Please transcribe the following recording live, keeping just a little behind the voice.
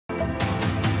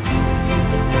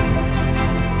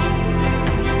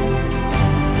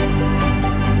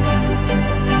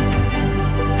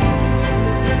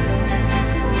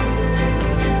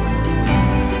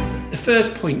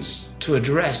first points to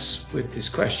address with this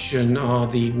question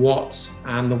are the what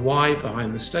and the why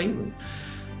behind the statement.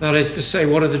 That is to say,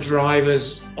 what are the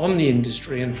drivers on the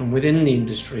industry and from within the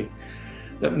industry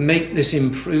that make this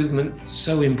improvement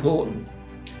so important?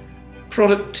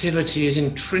 Productivity is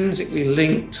intrinsically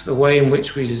linked to the way in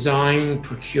which we design,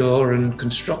 procure, and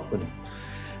construct them.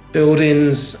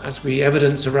 Buildings, as we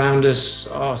evidence around us,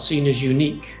 are seen as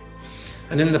unique.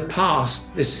 And in the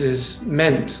past, this has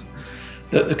meant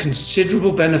that the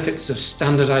considerable benefits of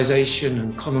standardization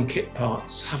and common kit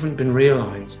parts haven't been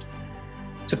realized.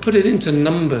 To put it into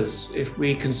numbers, if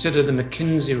we consider the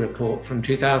McKinsey report from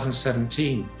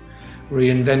 2017,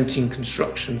 Reinventing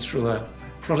Construction Through a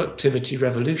Productivity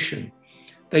Revolution,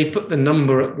 they put the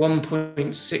number at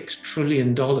 $1.6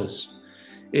 trillion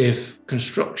if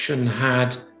construction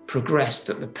had progressed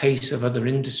at the pace of other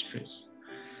industries.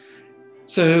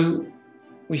 So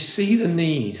we see the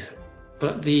need,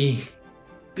 but the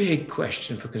big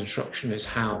question for construction is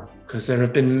how, because there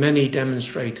have been many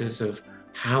demonstrators of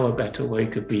how a better way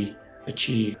could be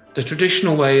achieved. The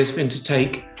traditional way has been to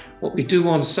take what we do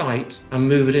on site and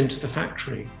move it into the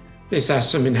factory. This has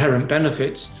some inherent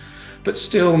benefits, but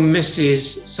still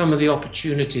misses some of the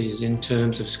opportunities in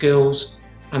terms of skills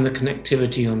and the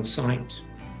connectivity on site.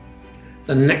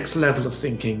 The next level of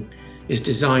thinking is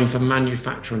design for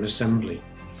manufacture and assembly.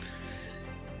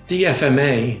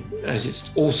 DFMA, as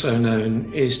it's also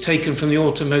known, is taken from the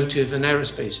automotive and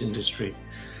aerospace industry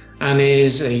and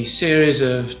is a series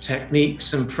of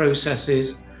techniques and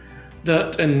processes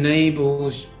that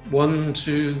enables one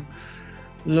to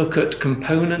look at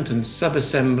component and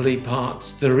sub-assembly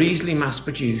parts that are easily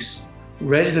mass-produced,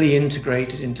 readily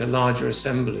integrated into larger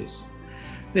assemblies.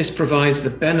 This provides the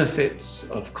benefits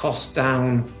of cost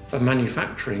down for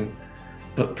manufacturing,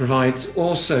 but provides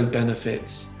also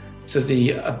benefits to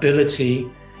the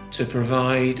ability to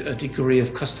provide a degree of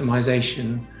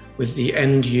customization with the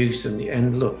end use and the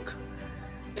end look.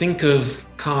 Think of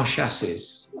car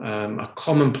chassis, a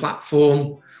common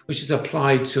platform which is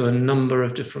applied to a number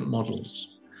of different models.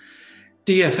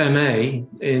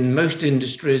 DFMA in most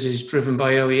industries is driven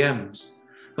by OEMs.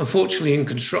 Unfortunately, in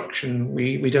construction,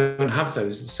 we don't have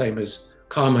those the same as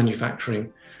car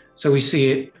manufacturing. So we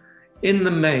see it in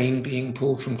the main being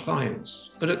pulled from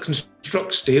clients. But at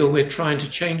Construct Steel, we're trying to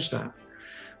change that.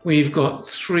 We've got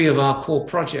 3 of our core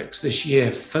projects this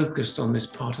year focused on this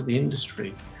part of the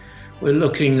industry. We're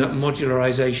looking at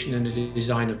modularization in the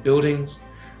design of buildings.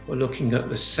 We're looking at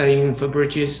the same for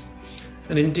bridges.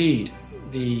 And indeed,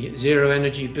 the zero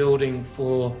energy building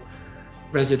for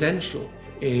residential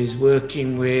is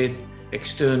working with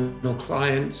external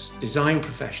clients, design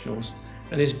professionals,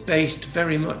 and is based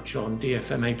very much on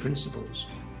DFMA principles.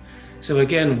 So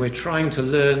again, we're trying to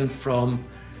learn from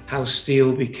how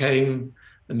steel became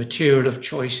the material of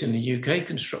choice in the UK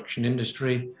construction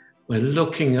industry. We're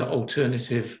looking at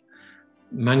alternative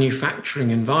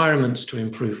manufacturing environments to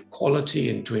improve quality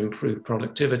and to improve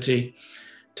productivity,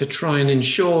 to try and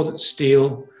ensure that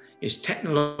steel is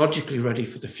technologically ready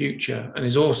for the future and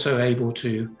is also able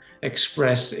to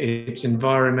express its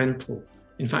environmental,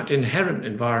 in fact, inherent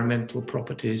environmental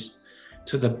properties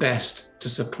to the best to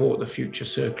support the future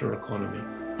circular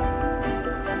economy.